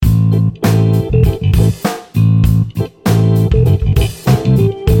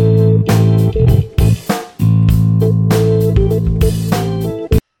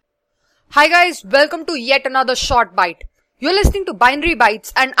Hi guys, welcome to yet another short bite. You're listening to Binary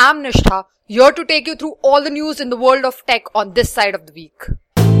Bites and I'm Nishtha, here to take you through all the news in the world of tech on this side of the week.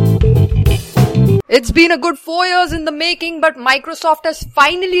 It's been a good 4 years in the making, but Microsoft has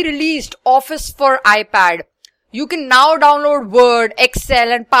finally released Office for iPad. You can now download Word,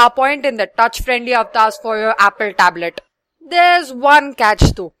 Excel and PowerPoint in the touch-friendly avatars for your Apple tablet. There's one catch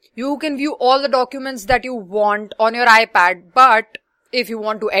though. You can view all the documents that you want on your iPad, but if you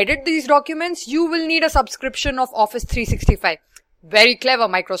want to edit these documents, you will need a subscription of Office 365. Very clever,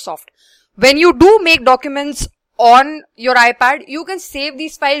 Microsoft. When you do make documents on your iPad, you can save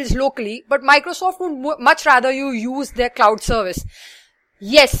these files locally, but Microsoft would much rather you use their cloud service.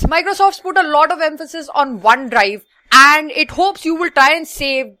 Yes, Microsoft's put a lot of emphasis on OneDrive, and it hopes you will try and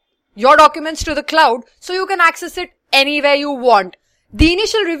save your documents to the cloud so you can access it anywhere you want. The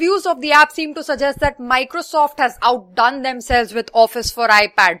initial reviews of the app seem to suggest that Microsoft has outdone themselves with Office for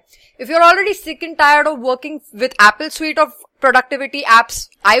iPad. If you're already sick and tired of working with Apple's suite of productivity apps,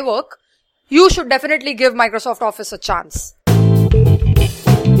 iWork, you should definitely give Microsoft Office a chance.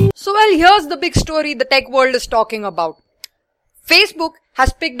 So here's the big story the tech world is talking about. Facebook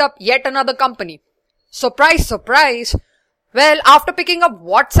has picked up yet another company. Surprise, surprise. Well, after picking up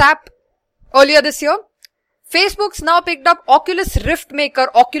WhatsApp earlier this year, Facebook's now picked up Oculus Rift maker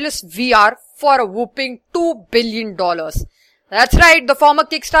Oculus VR for a whopping $2 billion. That's right, the former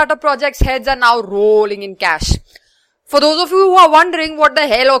Kickstarter project's heads are now rolling in cash. For those of you who are wondering what the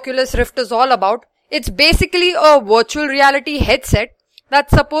hell Oculus Rift is all about, it's basically a virtual reality headset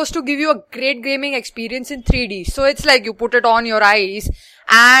that's supposed to give you a great gaming experience in 3D. So it's like you put it on your eyes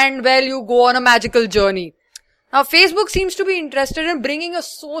and well, you go on a magical journey. Now Facebook seems to be interested in bringing a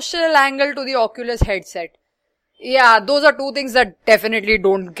social angle to the Oculus headset. Yeah, those are two things that definitely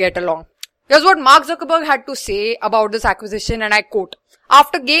don't get along. Here's what Mark Zuckerberg had to say about this acquisition, and I quote,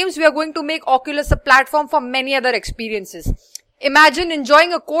 "After games, we are going to make Oculus a platform for many other experiences. Imagine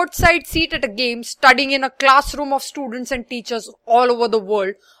enjoying a courtside seat at a game, studying in a classroom of students and teachers all over the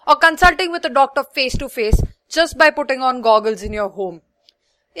world, or consulting with a doctor face to face just by putting on goggles in your home."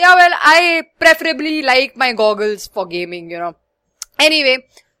 Yeah, well, I preferably like my goggles for gaming, Anyway,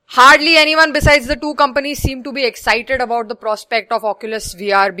 hardly anyone besides the two companies seem to be excited about the prospect of Oculus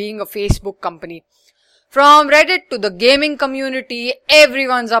VR being a Facebook company. From Reddit to the gaming community,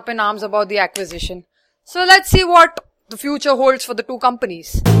 everyone's up in arms about the acquisition. So let's see what the future holds for the two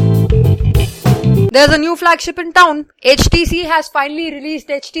companies. There's a new flagship in town. HTC has finally released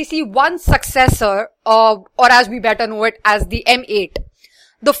HTC One's successor, or as we better know it, as the M8.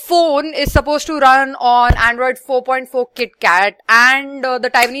 The phone is supposed to run on Android 4.4 KitKat, and the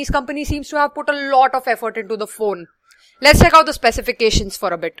Taiwanese company seems to have put a lot of effort into the phone. Let's check out the specifications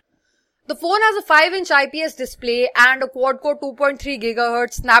for a bit. The phone has a 5-inch IPS display and a quad-core 2.3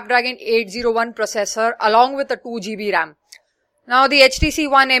 GHz Snapdragon 801 processor along with a 2GB RAM. Now the HTC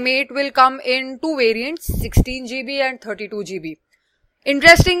One M8 will come in two variants, 16GB and 32GB.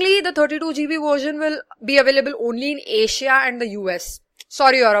 Interestingly, the 32GB version will be available only in Asia and the US.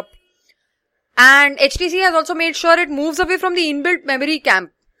 Sorry, Europe. And HTC has also made sure it moves away from the inbuilt memory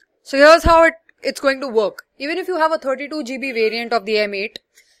camp. So here's how it's going to work. Even if you have a 32GB variant of the M8,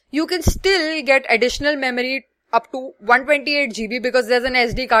 you can still get additional memory up to 128GB because there's an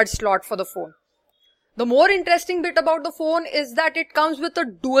SD card slot for the phone. The more interesting bit about the phone is that it comes with a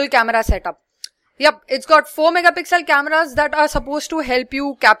dual camera setup. Yep, it's got 4 megapixel cameras that are supposed to help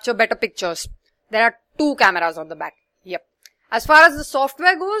you capture better pictures. There are 2 cameras on the back. Yep. As far as the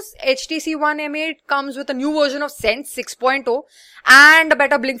software goes, HTC One M8 comes with a new version of Sense 6.0 and a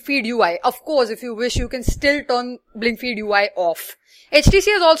better BlinkFeed UI. Of course, if you wish, you can still turn BlinkFeed UI off.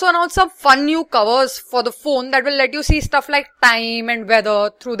 HTC has also announced some fun new covers for the phone that will let you see stuff like time and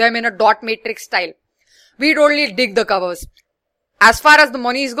weather through them in a dot matrix style. We totally dig the covers. As far as the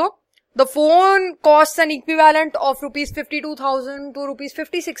monies go, the phone costs an equivalent of rupees 52,000 to rupees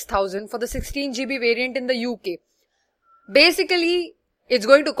 56,000 for the 16GB variant in the UK. Basically, it's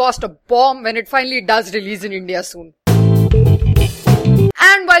going to cost a bomb when it finally does release in India soon.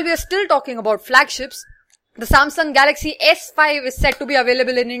 And while we are still talking about flagships, the Samsung Galaxy S5 is set to be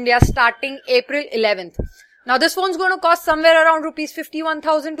available in India starting April 11th. Now this phone's going to cost somewhere around rupees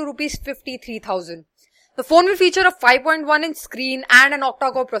 51,000 to rupees 53,000. The phone will feature a 5.1-inch screen and an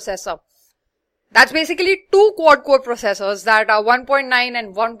octa-core processor. That's basically 2 quad-core processors that are 1.9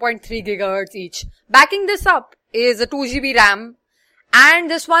 and 1.3 GHz each. Backing this up is a 2GB RAM, and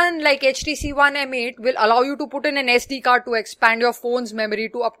this one, like HTC One M8, will allow you to put in an SD card to expand your phone's memory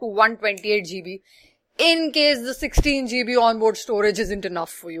to up to 128GB in case the 16GB onboard storage isn't enough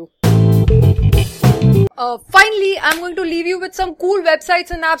for you. Finally, I'm going to leave you with some cool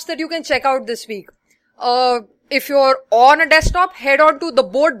websites and apps that you can check out this week. If you're on a desktop, head on to the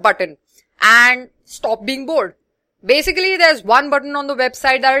bored button and stop being bored. Basically, there's one button on the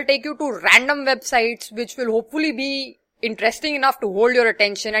website that will take you to random websites which will hopefully be interesting enough to hold your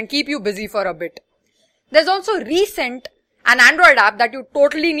attention and keep you busy for a bit. There's also Recent, an Android app that you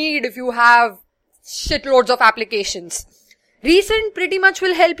totally need if you have shitloads of applications. Recent pretty much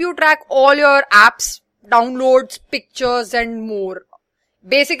will help you track all your apps, downloads, pictures and more.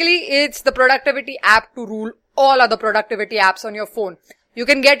 Basically, it's the productivity app to rule all other productivity apps on your phone. You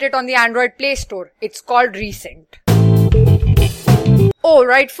can get it on the Android Play Store. It's called Recent.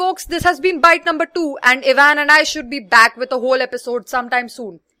 Alright folks, this has been bite number 2 and Ivan and I should be back with a whole episode sometime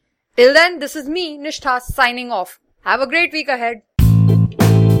soon. Till then, this is me, Nishtha, signing off. Have a great week ahead.